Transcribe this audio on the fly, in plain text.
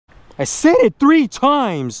I said it 3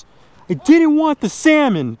 times. I didn't want the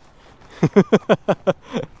salmon.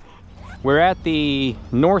 We're at the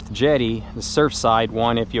North Jetty, the Surfside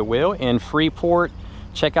one, if you will, in Freeport.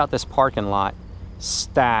 Check out this parking lot,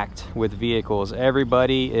 stacked with vehicles.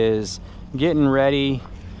 Everybody is getting ready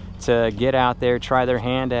to get out there, try their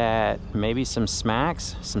hand at maybe some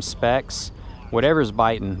smacks, some specks, whatever's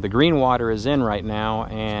biting. The green water is in right now,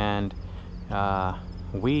 and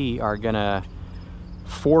we are gonna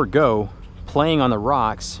forego playing on the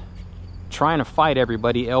rocks, trying to fight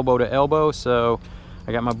everybody elbow to elbow. So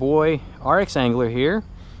I got my boy RX Angler here.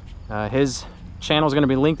 His channel is going to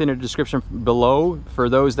be linked in the description below for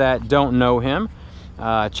those that don't know him.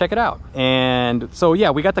 Check it out. And so yeah,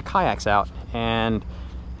 we got the kayaks out, and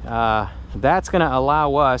that's going to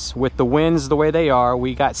allow us, with the winds the way they are,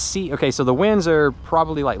 we got sea. Okay, so the winds are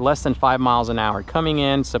probably like less than 5 miles an hour coming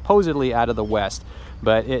in supposedly out of the west,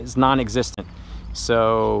 but it's non-existent.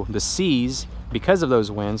 So the seas, because of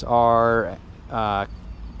those winds, are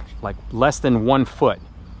like less than 1 foot.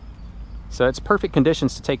 So it's perfect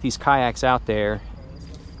conditions to take these kayaks out there.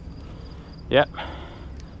 Yep,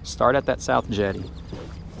 start at that South Jetty.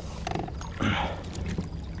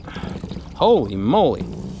 Holy moly,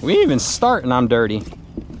 we didn't even start and I'm dirty.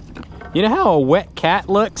 You know how a wet cat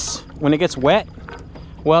looks when it gets wet?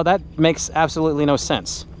 Well, that makes absolutely no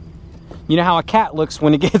sense. You know how a cat looks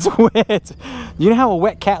when it gets wet? You know how a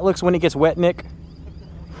wet cat looks when it gets wet, Nick?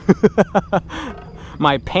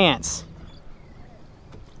 My pants.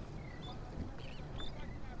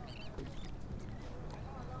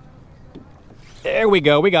 There we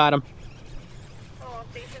go, we got him.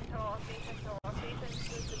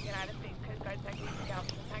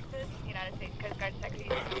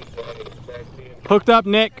 Hooked up,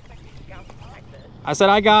 Nick. I said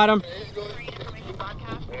I got him.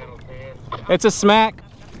 It's a smack.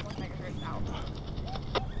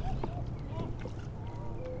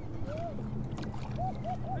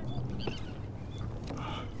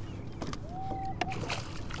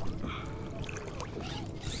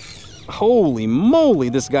 Holy moly,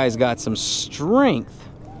 this guy's got some strength.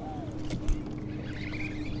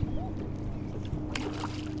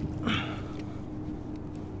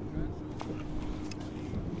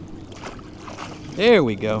 There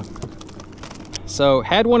we go. So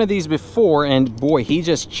had one of these before, and boy, he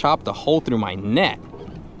just chopped a hole through my net.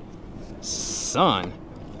 Son.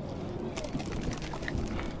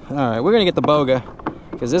 All right, we're gonna get the Boga,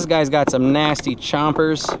 because this guy's got some nasty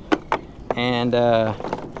chompers, and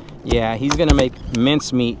yeah, he's gonna make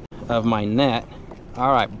mincemeat of my net.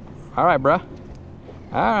 All right, bruh.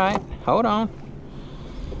 All right, hold on.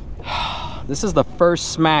 This is the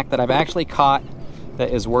first smack that I've actually caught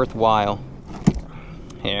that is worthwhile.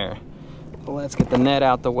 Here, let's get the net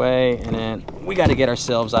out the way, and then we got to get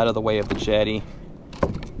ourselves out of the way of the jetty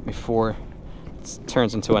before it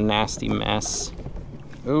turns into a nasty mess.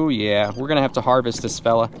 Oh yeah, we're gonna have to harvest this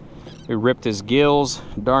fella. We ripped his gills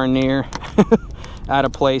darn near out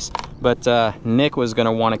of place, but Nick was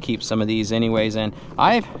gonna want to keep some of these anyways, and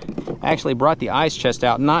I've actually brought the ice chest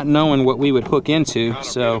out not knowing what we would hook into,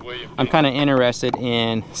 so I'm kind of interested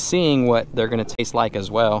in seeing what they're gonna taste like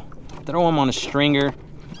as well. Throw them on a stringer.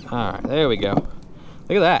 All right, there we go.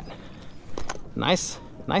 Look at that. Nice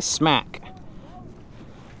smack.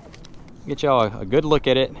 Get y'all a good look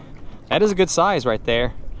at it. That is a good size right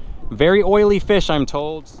there. Very oily fish, I'm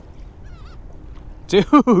told.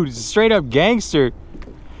 Dude, straight up gangster.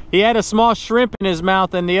 He had a small shrimp in his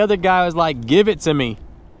mouth, and the other guy was like, give it to me.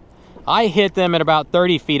 I hit them at about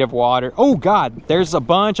 30 feet of water. Oh God, there's a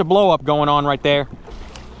bunch of blow up going on right there.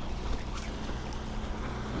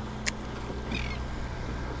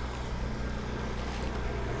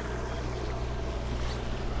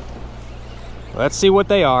 Let's see what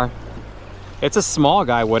they are. It's a small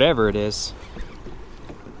guy, whatever it is.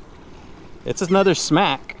 It's another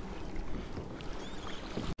smack.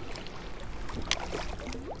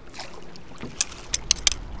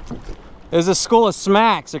 There's a school of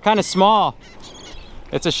smacks. They're kind of small.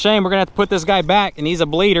 It's a shame. We're gonna have to put this guy back, and he's a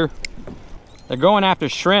bleeder. They're going after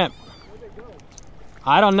shrimp.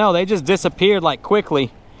 I don't know. They just disappeared like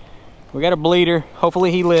quickly. We got a bleeder.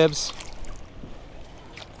 Hopefully he lives.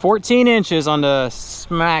 14 inches on the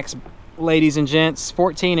smacks, ladies and gents.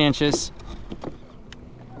 14 inches.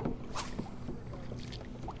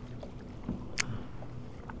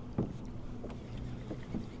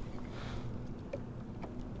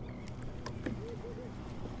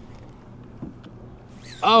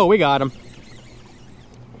 Oh, we got him.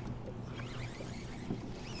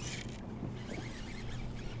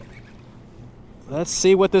 Let's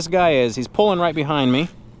see what this guy is. He's pulling right behind me.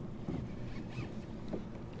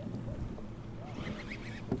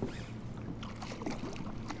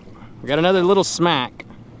 We got another little smack.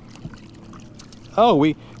 Oh,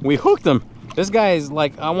 we hooked him. This guy is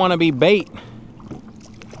like, I want to be bait.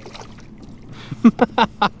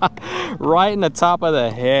 Right in the top of the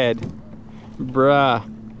head. Bruh.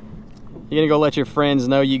 You're gonna go let your friends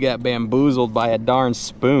know you got bamboozled by a darn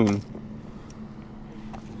spoon.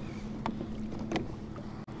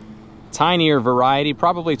 Tinier variety,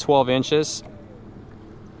 probably 12 inches.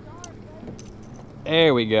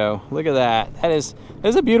 There we go. Look at that. That is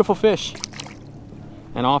a beautiful fish.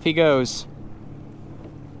 And off he goes.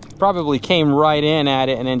 Probably came right in at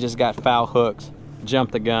it and then just got foul hooked.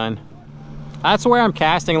 Jumped the gun. That's where I'm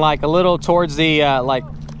casting, like a little towards the like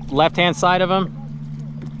left-hand side of him.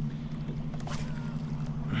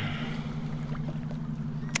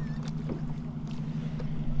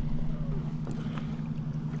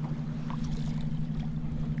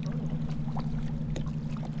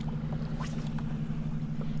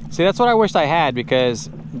 See, that's what I wished I had, because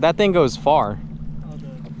that thing goes far. Oh,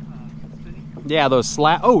 the Yeah, those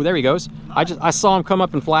slap. Oh, there he goes. I saw him come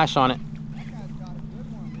up and flash on it.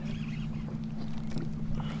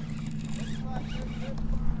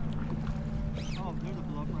 Oh, there's a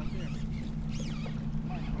blow up right there.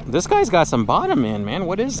 This guy's got some bottom in, man.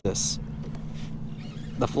 What is this?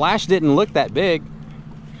 The flash didn't look that big.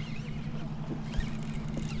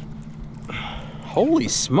 Holy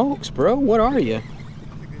smokes, bro. What are you?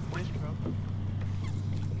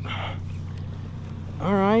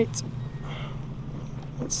 All right,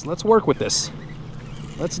 let's work with this.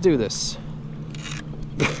 Let's do this.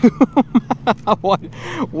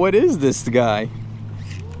 What is this guy?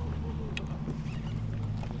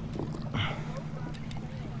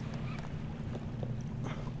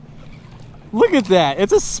 Look at that!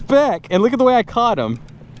 It's a speck, and look at the way I caught him.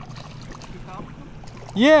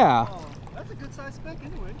 Yeah. Oh, that's a good size speck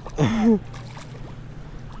anyway. You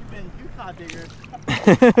caught bigger.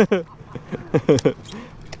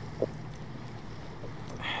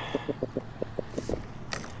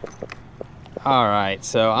 All right,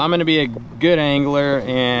 so I'm gonna be a good angler,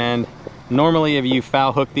 and normally if you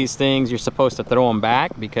foul hook these things, you're supposed to throw them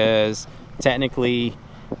back, because technically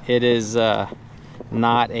it is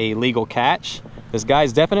not a legal catch. This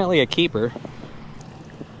guy's definitely a keeper.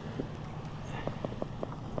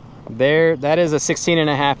 There, that is a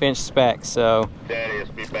 16.5-inch speck, so.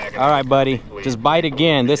 All right, buddy, just bite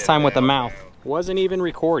again, this time with the mouth. Wasn't even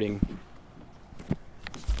recording.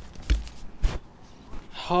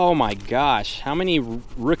 Oh my gosh, how many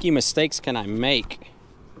rookie mistakes can I make?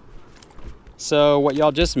 So what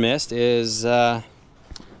y'all just missed is a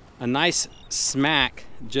nice smack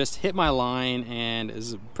just hit my line, and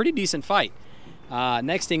is a pretty decent fight.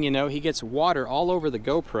 Next thing you know, he gets water all over the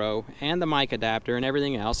GoPro and the mic adapter and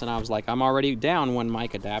everything else, and I was like, I'm already down one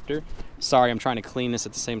mic adapter. Sorry, I'm trying to clean this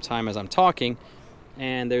at the same time as I'm talking,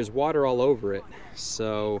 and there's water all over it.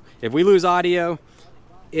 So if we lose audio,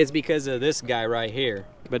 it's because of this guy right here.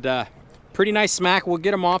 But pretty nice smack. We'll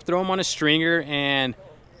get him off, throw him on a stringer, and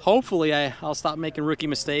hopefully I'll stop making rookie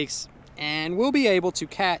mistakes, and we'll be able to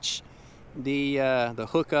catch the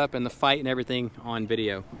hookup and the fight and everything on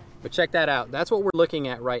video. But check that out. That's what we're looking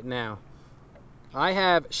at right now. I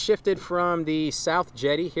have shifted from the South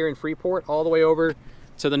Jetty here in Freeport all the way over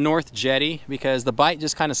to the North Jetty, because the bite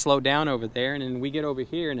just kind of slowed down over there, and then we get over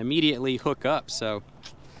here and immediately hook up. So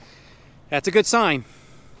that's a good sign.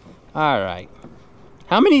 All right.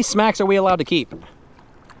 How many smacks are we allowed to keep? That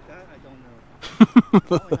I don't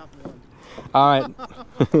know. Only have one. All right.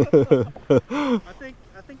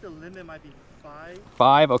 I think the limit might be 5.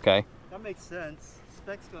 5, okay. That makes sense.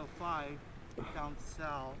 Specs go 5 down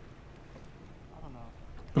south. I don't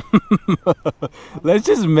know. Let's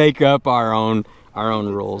just make up our own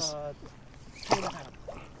rules. 2.5.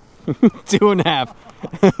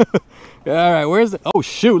 2.5. All right, where's the, oh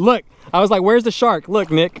shoot, look. I was like, where's the shark?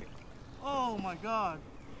 Look, Nick. Oh my God.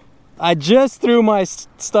 I just threw my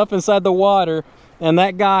stuff inside the water, and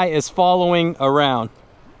that guy is following around.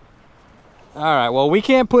 All right, well, we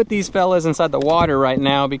can't put these fellas inside the water right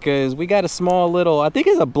now because we got a small little, I think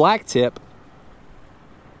it's a black tip.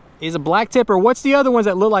 He's a black tip, or what's the other ones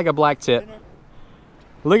that look like a black tip?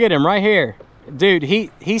 Look at him right here. Dude,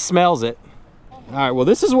 he smells it. All right, well,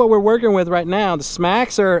 this is what we're working with right now. The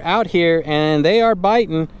smacks are out here, and they are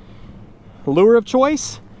biting. Lure of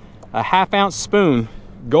choice, a 1/2 ounce spoon.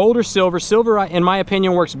 Gold or silver. Silver, in my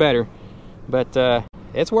opinion, works better. But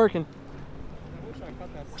it's working. I wish I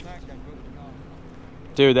caught that smack that broke off.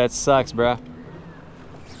 Dude, that sucks, bruh.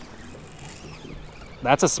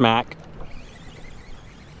 That's a smack.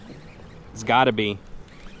 It's gotta be.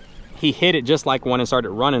 He hit it just like one and started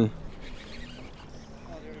running.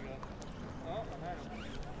 Oh, there we go. Oh, I had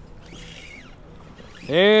him.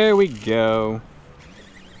 There we go.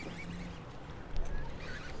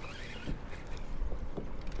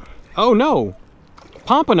 Oh no,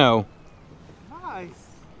 Pompano. Nice.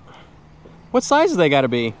 What size do they gotta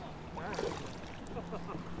be?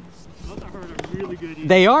 Those are really good eating.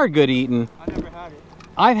 They are good eating. I never had it.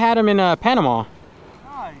 I've had them in Panama.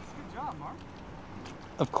 Nice, good job, Mark.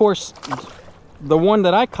 Of course, the one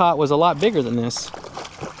that I caught was a lot bigger than this.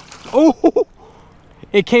 Oh,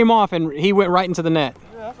 it came off and he went right into the net.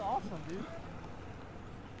 Yeah, that's awesome, dude.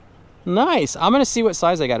 Nice. I'm gonna see what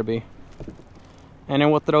size they gotta be. And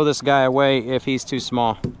then we'll throw this guy away if he's too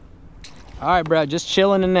small. All right, bro, just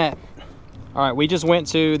chill in the net. All right, we just went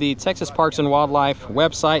to the Texas Parks and Wildlife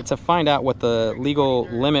website to find out what the legal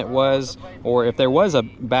limit was, or if there was a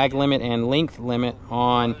bag limit and length limit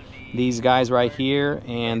on these guys right here,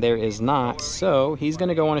 and there is not. So he's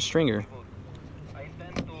gonna go on a stringer. I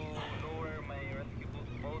intend to lower my rescue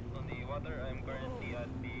boat on the water. I'm currently at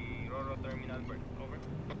the Roro terminal. Over.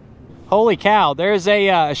 Holy cow, there's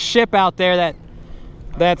a ship out there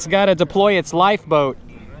that's got to deploy its lifeboat.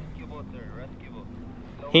 Rescue boat, sir. Rescue boat.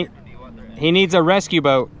 Lower He- to the water. He needs a rescue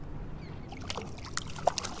boat.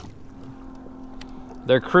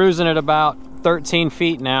 They're cruising at about 13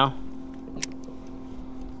 feet now.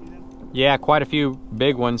 Yeah, quite a few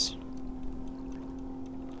big ones.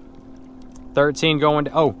 13 going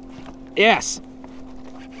to, oh, yes.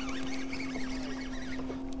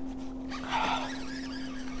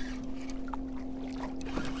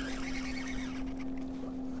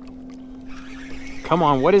 Come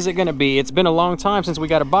on, what is it gonna be? It's been a long time since we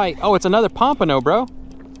got a bite. Oh, it's another Pompano, bro.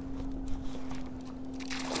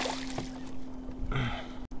 That's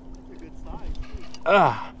a good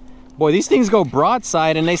size. Boy, these things go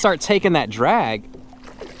broadside and they start taking that drag.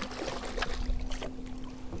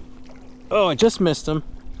 Oh, I just missed him.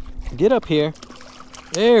 Get up here.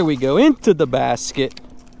 There we go, into the basket.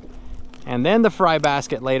 And then the fry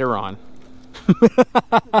basket later on.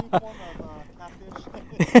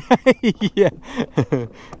 Yeah.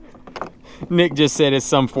 Nick just said it's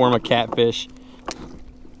some form of catfish.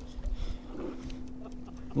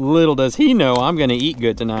 Little does he know I'm gonna eat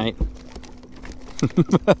good tonight.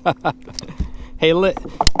 Hey,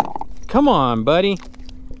 come on, buddy.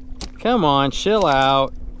 Come on, chill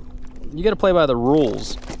out. You gotta play by the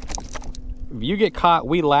rules. If you get caught,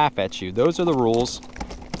 we laugh at you. Those are the rules.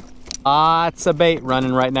 Ah, it's a bait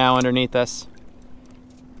running right now underneath us.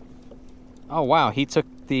 Oh wow, he took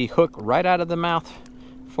the hook right out of the mouth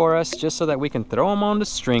for us just so that we can throw him on the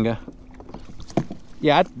stringer.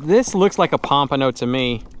 Yeah, this looks like a Pompano to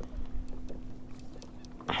me.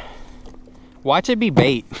 Watch it be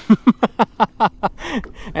bait.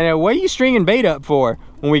 And what are you stringing bait up for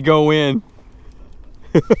when we go in?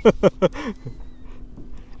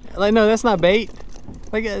 Like, no, that's not bait.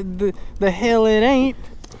 Like, the hell it ain't.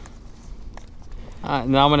 Now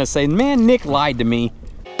I'm gonna say, man, Nick lied to me.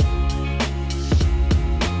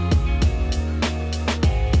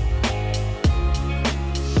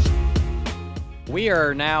 We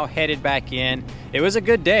are now headed back in. It was a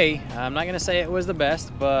good day. I'm not gonna say it was the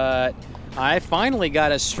best, but I finally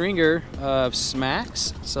got a stringer of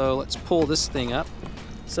smacks. So let's pull this thing up.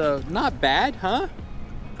 So not bad, huh?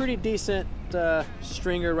 Pretty decent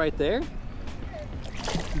stringer right there.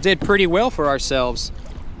 Did pretty well for ourselves.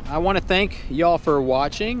 I want to thank y'all for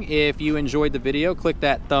watching. If you enjoyed the video, click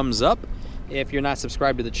that thumbs up. If you're not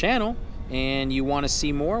subscribed to the channel and you want to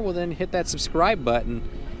see more, well then hit that subscribe button.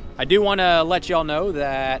 I do want to let y'all know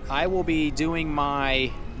that I will be doing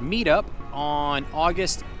my meetup on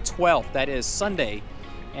August 12th. That is Sunday.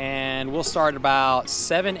 And we'll start about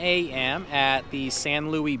 7 a.m. at the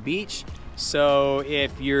San Luis Beach. So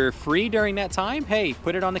if you're free during that time, hey,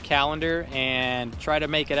 put it on the calendar and try to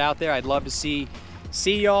make it out there. I'd love to see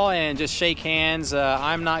y'all and just shake hands.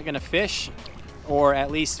 I'm not gonna fish, or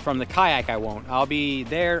at least from the kayak I won't. I'll be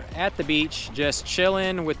there at the beach just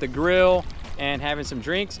chilling with the grill and having some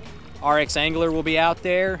drinks. RX Angler will be out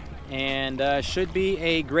there and should be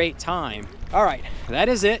a great time. All right, that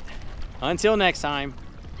is it. Until next time,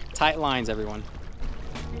 tight lines, everyone.